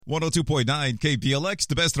102.9 KPLX,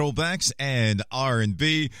 the best throwbacks and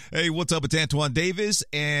R&B. Hey, what's up? It's Antoine Davis,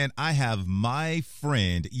 and I have my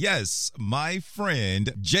friend, yes, my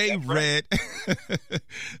friend, J Red.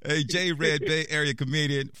 Hey, J Red, Bay Area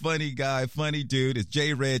comedian, funny guy, funny dude. It's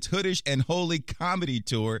J Red's Hoodish and Holy Comedy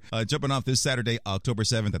Tour, jumping off this Saturday, October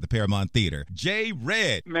 7th at the Paramount Theater. J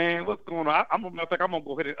Red. Man, what's going on? I'm going to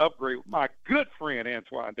go ahead and upgrade my good friend,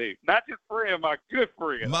 Antoine Davis. Not just friend, my good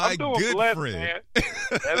friend. My good blessed, friend. Man.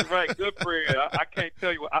 That's right, good friend. I can't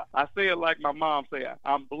tell you. I say it like my mom say.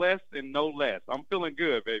 I'm blessed and no less. I'm feeling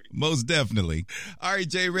good, baby. Most definitely. All right,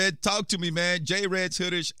 J Red, talk to me, man. J Red's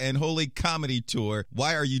Hoodish and Holy Comedy Tour.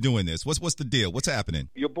 Why are you doing this? What's the deal? What's happening?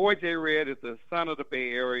 Your boy J Red is the son of the Bay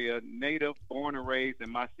Area, native, born and raised in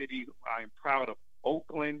my city. I am proud of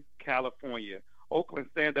Oakland, California. Oakland,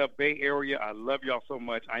 stand-up Bay Area. I love y'all so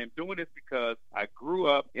much. I am doing this because I grew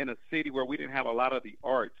up in a city where we didn't have a lot of the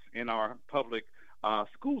arts in our public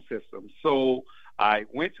school system. So I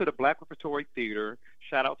went to the Black Repertory Theater.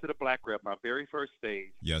 Shout out to the Black Rep, my very first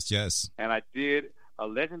stage. Yes, yes. And I did a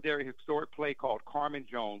legendary historic play called Carmen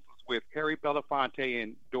Jones with Harry Belafonte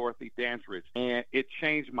and Dorothy Dandridge, and it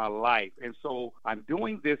changed my life. And so I'm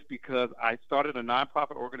doing this because I started a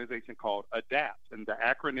nonprofit organization called ADAPT, and the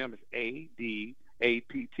acronym is ADAPT,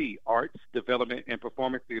 Arts, Development, and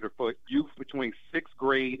Performance Theater for youth between 6th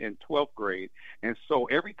grade and 12th grade. And so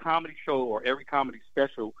every comedy show or every comedy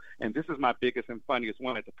special, and this is my biggest and funniest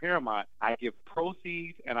one at the Paramount, I give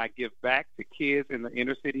proceeds and I give back to kids in the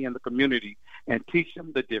inner city and the community and teach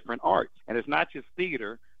them the different arts. And it's not just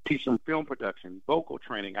theater. Teach them film production, vocal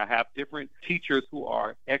training. I have different teachers who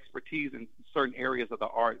are expertise in certain areas of the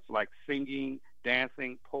arts like singing,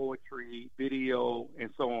 dancing, poetry, video, and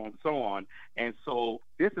so on and so on. And so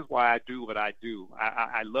this is why I do what I do.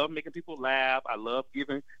 I love making people laugh. I love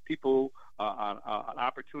giving people an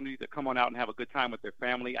opportunity to come on out and have a good time with their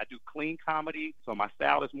family. I do clean comedy, so my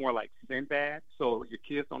style is more like Sinbad, so your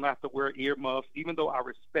kids don't have to wear earmuffs, even though I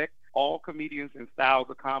respect all comedians and styles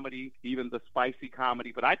of comedy, even the spicy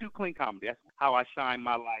comedy. But I do clean comedy. That's how I shine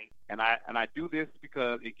my light. And I do this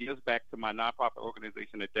because it gives back to my nonprofit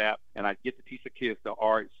organization, ADAPT, and I get to teach the kids the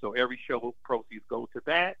arts. So every show proceeds go to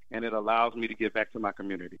that, and it allows me to give back to my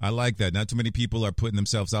community. I like that. Not too many people are putting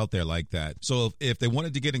themselves out there like that. So if they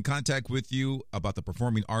wanted to get in contact with you about the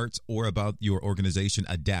performing arts or about your organization,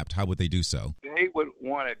 ADAPT, how would they do so? They would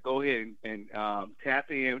want to go ahead and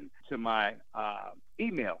tap in to my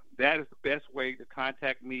email. That is the best way to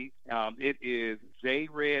contact me. It is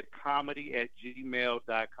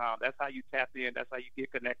jredcomedy@gmail.com. That's how you tap in. That's how you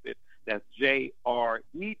get connected. That's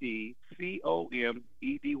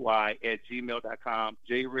JREDCOMEDY@gmail.com.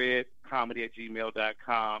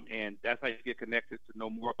 jredcomedy@gmail.com. And that's how you get connected to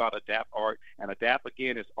know more about ADAPT Art. And ADAPT,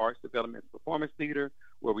 again, is Arts Development and Performance Theater,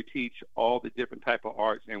 where we teach all the different type of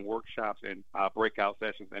arts and workshops and breakout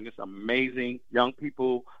sessions. And it's amazing. Young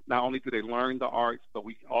people, not only do they learn the arts, but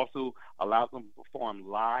we also allow them to perform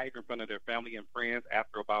live in front of their family and friends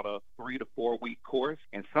after about a 3 to 4 week course.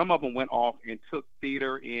 And some of them went off and took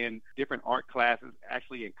theater in different art classes,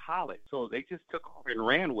 actually in college. So they just took off and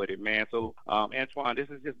ran with it, man. So, Antoine, this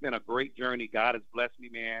has just been a great journey. God has blessed me,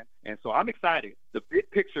 man. And so I'm excited. The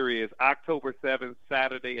big picture is October 7th,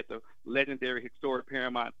 Saturday at the legendary historic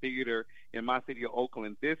Paramount Theater in my city of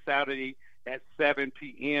Oakland. This Saturday at 7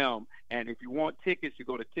 p.m. And if you want tickets, you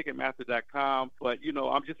go to Ticketmaster.com. But,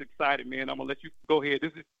 I'm just excited, man. I'm going to let you go ahead.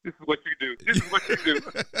 This is what you do. This is what you do.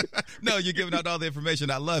 No, you're giving out all the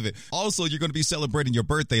information. I love it. Also, you're going to be celebrating your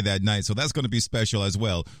birthday that night, so that's going to be special as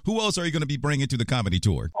well. Who else are you going to be bringing to the comedy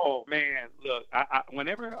tour? Oh, man, look,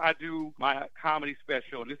 whenever I do my comedy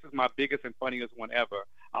special, and this is my biggest and funniest one ever,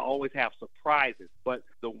 I always have surprises. But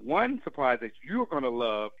the one surprise that you're going to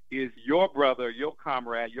love is your brother, your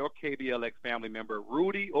comrade, your KBLX family member,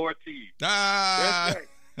 Rudy Ortiz. Ah! That's right.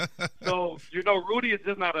 So, Rudy is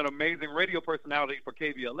just not an amazing radio personality for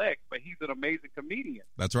KBLX, but he's an amazing comedian.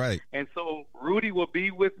 That's right. And so Rudy will be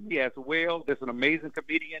with me as well. There's an amazing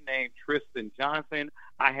comedian named Tristan Johnson.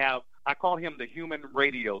 I call him the human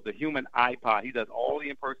radio, the human iPod. He does all the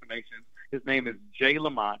impersonations. His name is Jay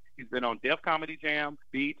Lamont. He's been on Def Comedy Jam,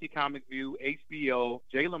 BET Comic View, HBO.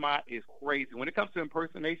 Jay Lamont is crazy. When it comes to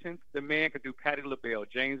impersonations, the man can do Patti LaBelle,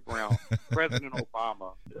 James Brown, President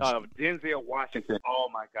Obama, Denzel Washington. Oh,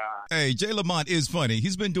 my God. Hey, Jay Lamont is funny.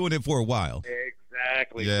 He's been doing it for a while.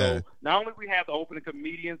 Exactly. Yeah. So not only we have the opening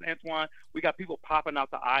comedians, Antoine, we got people popping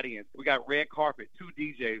out the audience. We got red carpet, 2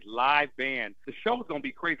 DJs, live band. The show's gonna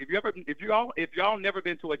be crazy. If y'all never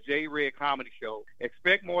been to a J Red comedy show,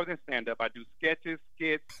 expect more than stand up. I do sketches,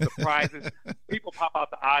 skits, surprises. People pop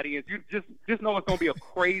out the audience. You just know it's gonna be a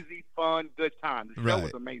crazy, fun, good time. The show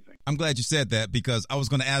is amazing. I'm glad you said that because I was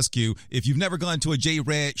going to ask you if you've never gone to a J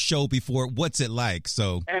Red show before, what's it like?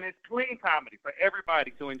 And it's clean comedy for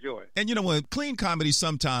everybody to enjoy. And you know what? Clean comedy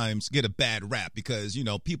sometimes get a bad rap because, you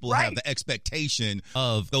know, people have the expectation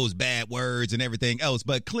of those bad words and everything else.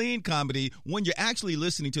 But clean comedy, when you're actually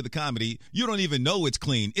listening to the comedy, you don't even know it's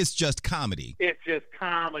clean. It's just comedy. It's just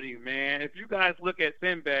comedy, man. If you guys look at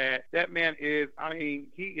Sinbad, that man is,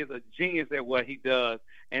 he is a genius at what he does.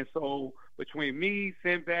 And so between me,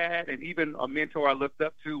 Sinbad, and even a mentor I looked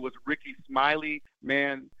up to was Ricky Smiley,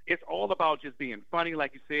 man, it's all about just being funny.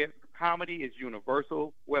 Like you said, comedy is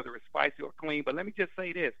universal, whether it's spicy or clean. But let me just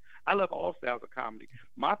say this. I love all styles of comedy.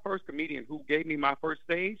 My first comedian who gave me my first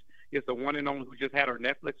stage is the one and only who just had her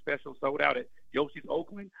Netflix special sold out at Yoshi's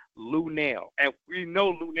Oakland, Lou Nell. And we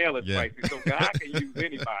know Lou Nell is spicy, so God can use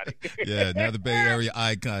anybody. Yeah, another Bay Area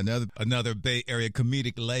icon, another Bay Area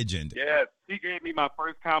comedic legend. Yes, he gave me my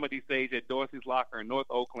first comedy stage at Dorsey's Locker in North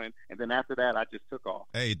Oakland, and then after that, I just took off.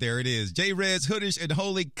 Hey, there it is. J Red's Hoodish and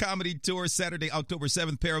Holy Comedy Tour, Saturday, October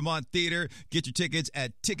 7th, Paramount Theater. Get your tickets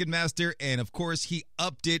at Ticketmaster, and of course, he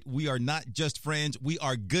upped it. We are not just friends, we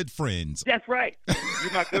are good friends. That's right.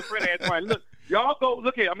 You're my good friend, Antoine. Look, y'all go,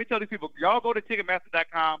 look here, let me tell these people, y'all go to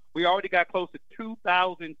Ticketmaster.com. We already got close to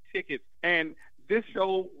 2,000 tickets, and this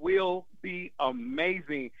show will be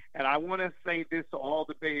amazing. And I want to say this to all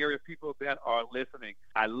the Bay Area people that are listening.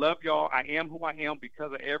 I love y'all. I am who I am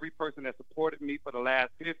because of every person that supported me for the last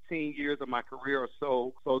 15 years of my career or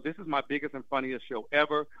so. So this is my biggest and funniest show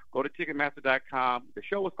ever. Go to Ticketmaster.com. The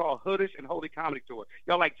show is called Hoodish and Holy Comedy Tour.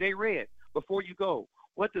 Y'all, like J Red, before you go,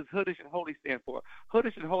 what does Hoodish and Holy stand for?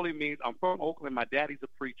 Hoodish and Holy means I'm from Oakland. My daddy's a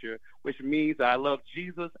preacher, which means I love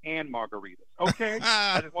Jesus and margaritas. Okay?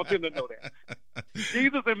 I just want them to know that.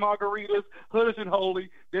 Jesus and margaritas, Hoodish and Holy,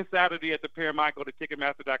 this Saturday at the Paramount. Go to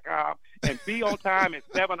Ticketmaster.com and be on time at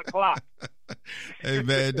 7 o'clock. Hey,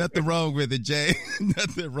 man, nothing wrong with it, Jay.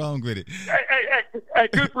 Nothing wrong with it. Hey,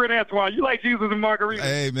 good friend Antoine. You like Jesus and margaritas?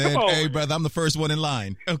 Hey, man. Hey, brother, I'm the first one in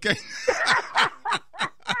line. Okay?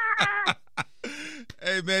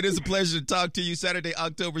 Hey, man, it's a pleasure to talk to you. Saturday,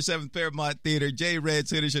 October 7th, Paramount Theater. J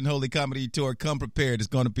Red's Hoodish and Holy Comedy Tour. Come prepared. It's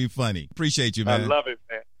going to be funny. Appreciate you, man. I love it,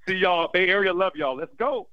 man. See y'all. Bay Area, love y'all. Let's go.